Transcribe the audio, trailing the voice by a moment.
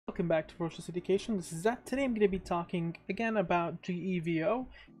welcome back to Ferocious Education. This is Zach. Today I'm going to be talking again about Gevo.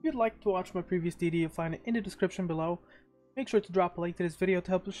 If you'd like to watch my previous video, you'll find it in the description below. Make sure to drop a like to this video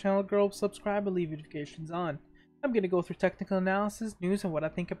to help the channel grow, subscribe, and leave notifications on. I'm going to go through technical analysis, news, and what I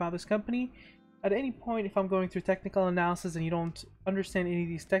think about this company. At any point, if I'm going through technical analysis and you don't understand any of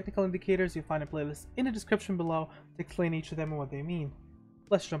these technical indicators, you'll find a playlist in the description below to explain each of them and what they mean.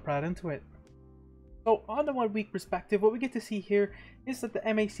 Let's jump right into it. So on the 1 week perspective, what we get to see here is that the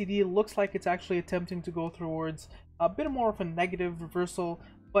MACD looks like it's actually attempting to go towards a bit more of a negative reversal,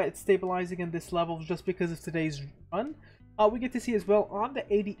 but it's stabilizing in this level just because of today's run. We get to see as well on the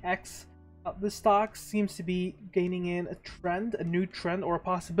ADX, the stock seems to be gaining in a trend, a new trend, or a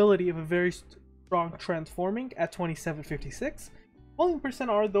possibility of a very strong trend forming at 27.56. Volume percent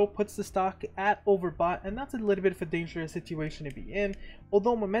R though puts the stock at overbought, and that's a little bit of a dangerous situation to be in.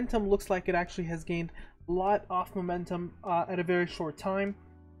 Although momentum looks like it actually has gained a lot of momentum at a very short time.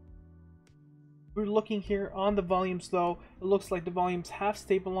 We're looking here on the volumes though, it looks like the volumes have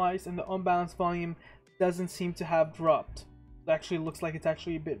stabilized and the unbalanced volume doesn't seem to have dropped. It actually looks like it's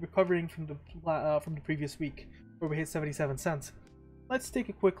actually a bit recovering from the previous week where we hit 77 cents. Let's take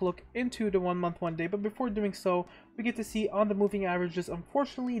a quick look into the 1 month, 1 day, but before doing so, we get to see on the moving averages,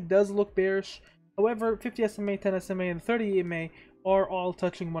 unfortunately, it does look bearish. However, 50 SMA, 10 SMA, and 30 EMA are all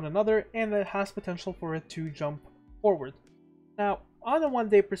touching one another, and it has potential for it to jump forward. Now, on a 1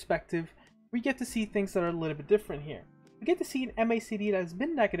 day perspective, we get to see things that are a little bit different here. We get to see an MACD that has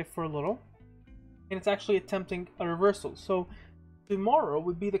been negative for a little, and it's actually attempting a reversal. So tomorrow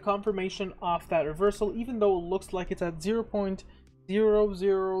would be the confirmation of that reversal, even though it looks like it's at 0.0002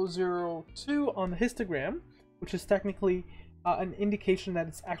 on the histogram, which is technically an indication that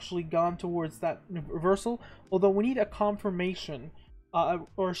it's actually gone towards that reversal. Although we need a confirmation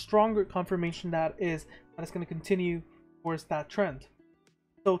or a stronger confirmation that it's going to continue towards that trend.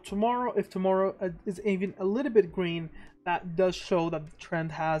 So tomorrow, if tomorrow is even a little bit green, that does show that the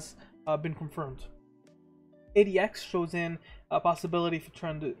trend has been confirmed. ADX shows in a possibility for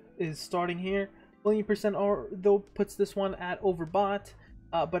trend is starting here. Volume percent R though puts this one at overbought,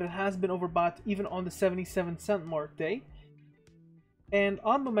 but it has been overbought even on the 77 cent mark day. And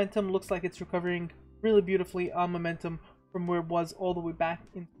on momentum, looks like it's recovering really beautifully on momentum from where it was all the way back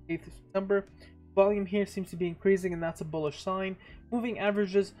in 8th of September. Volume here seems to be increasing, and that's a bullish sign. Moving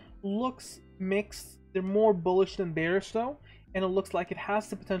averages looks mixed. They're more bullish than bearish though, and it looks like it has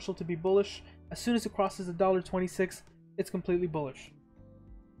the potential to be bullish. As soon as it crosses $1.26, it's completely bullish.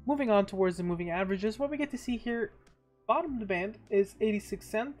 Moving on towards the moving averages, what we get to see here, bottom of the band is 86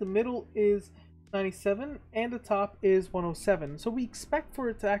 cents, the middle is 97, and the top is 107. So we expect for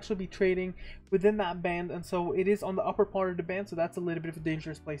it to actually be trading within that band, and so it is on the upper part of the band, so that's a little bit of a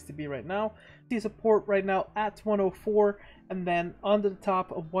dangerous place to be right now. See support right now at 104, and then on the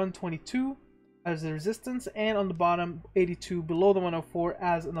top of 122 as the resistance, and on the bottom 82 below the 104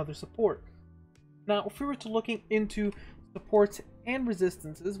 as another support. Now, if we were to looking into supports and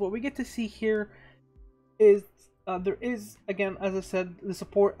resistances, what we get to see here is there is, again, as I said, the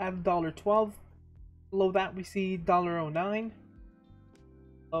support at $1.12. Below that we see $1.09.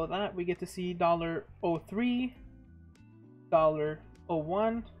 Below that we get to see $1.03,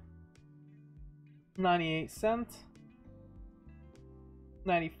 $1.01, 98 cents,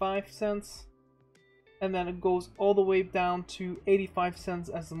 95 cents, and then it goes all the way down to 85 cents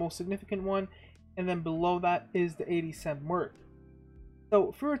as the most significant one. And then below that is the 80 cent mark.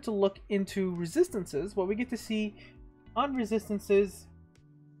 So if we were to look into resistances, what we get to see on resistances,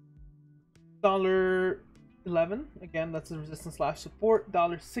 $1.11, again that's the resistance slash support,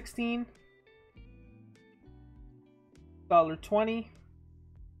 $1.16, $1.20,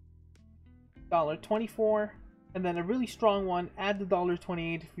 $1.24, and then a really strong one at the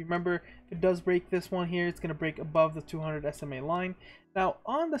 $1.28. If you remember, if it does break this one here, it's going to break above the 200 SMA line. Now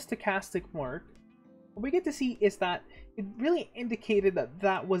on the stochastic mark, what we get to see is that it really indicated that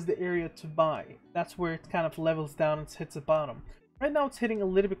that was the area to buy. That's where it kind of levels down and hits the bottom. Right now it's hitting a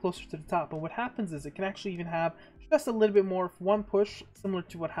little bit closer to the top, and what happens is it can actually even have just a little bit more of one push, similar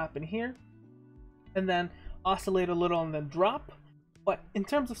to what happened here, and then oscillate a little and then drop. But in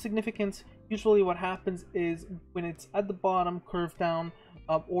terms of significance, usually what happens is when it's at the bottom, curved down,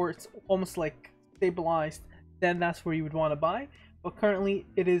 or it's almost like stabilized, then that's where you would want to buy. But currently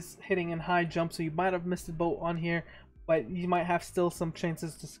it is hitting in high jump, so you might have missed the boat on here, but you might have still some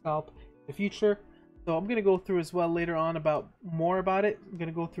chances to scalp in the future. So I'm going to go through as well later on about more about it. I'm going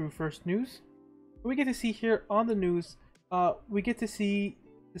to go through first news. What we get to see here on the news, we get to see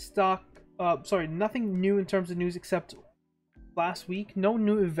the stock, nothing new in terms of news except last week. No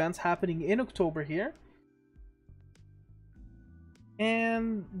new events happening in October here.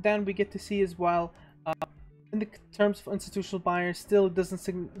 And then we get to see as well, in the terms of institutional buyers, still it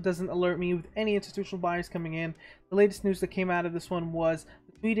doesn't alert me with any institutional buyers coming in. The latest news that came out of this one was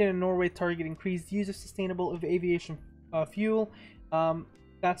Sweden and Norway target increased use of sustainable aviation fuel.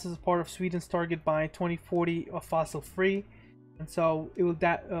 That's as a part of Sweden's target by 2040 of fossil free, and so it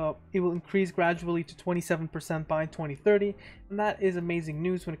will increase gradually to 27% by 2030, and that is amazing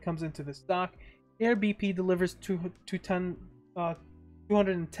news when it comes into the stock. Air BP delivers 210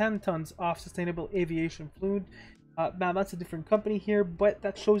 tons of sustainable aviation fuel. Now that's a different company here, but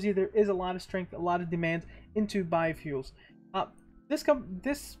that shows you there is a lot of strength, a lot of demand into biofuels. This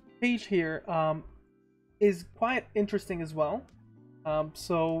page here is quite interesting as well.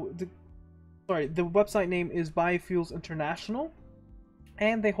 The website name is Biofuels International,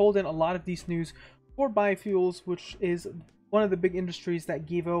 and they hold in a lot of these news for biofuels, which is one of the big industries that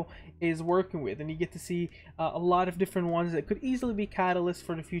Gevo is working with, and you get to see a lot of different ones that could easily be catalysts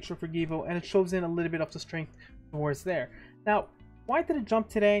for the future for Gevo, and it shows in a little bit of the strength towards there. Now, why did it jump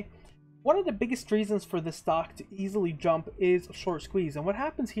today? One of the biggest reasons for the stock to easily jump is a short squeeze, and what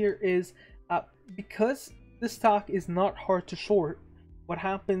happens here is because this stock is not hard to short, what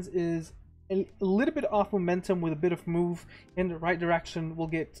happens is a little bit of momentum with a bit of move in the right direction will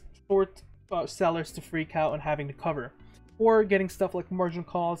get short sellers to freak out and having to cover, or getting stuff like margin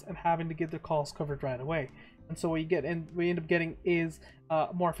calls and having to get their calls covered right away. And so what we end up getting is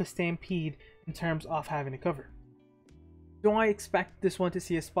more of a stampede in terms of having to cover. Do I expect this one to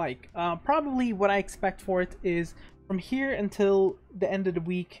see a spike? Probably what I expect for it is from here until the end of the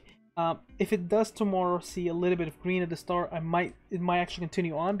week. If it does tomorrow see a little bit of green at the start, it might actually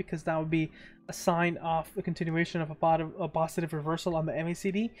continue on, because that would be a sign of the continuation of a positive reversal on the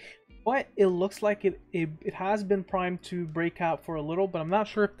MACD. But it looks like it has been primed to break out for a little, but I'm not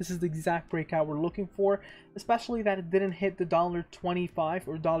sure if this is the exact breakout we're looking for, especially that it didn't hit the $1.25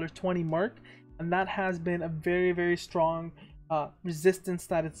 or $1.20 mark, and that has been a very, very strong resistance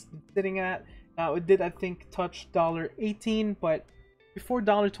that it's sitting at. Now it did, I think, touch $1.18, but before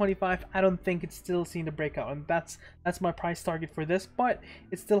 $1.25, I don't think it's still seen the breakout, and that's my price target for this, but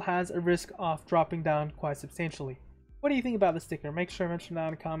it still has a risk of dropping down quite substantially. What do you think about the sticker? Make sure to mention down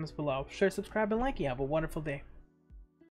in the comments below. Share, subscribe, and like. You have a wonderful day.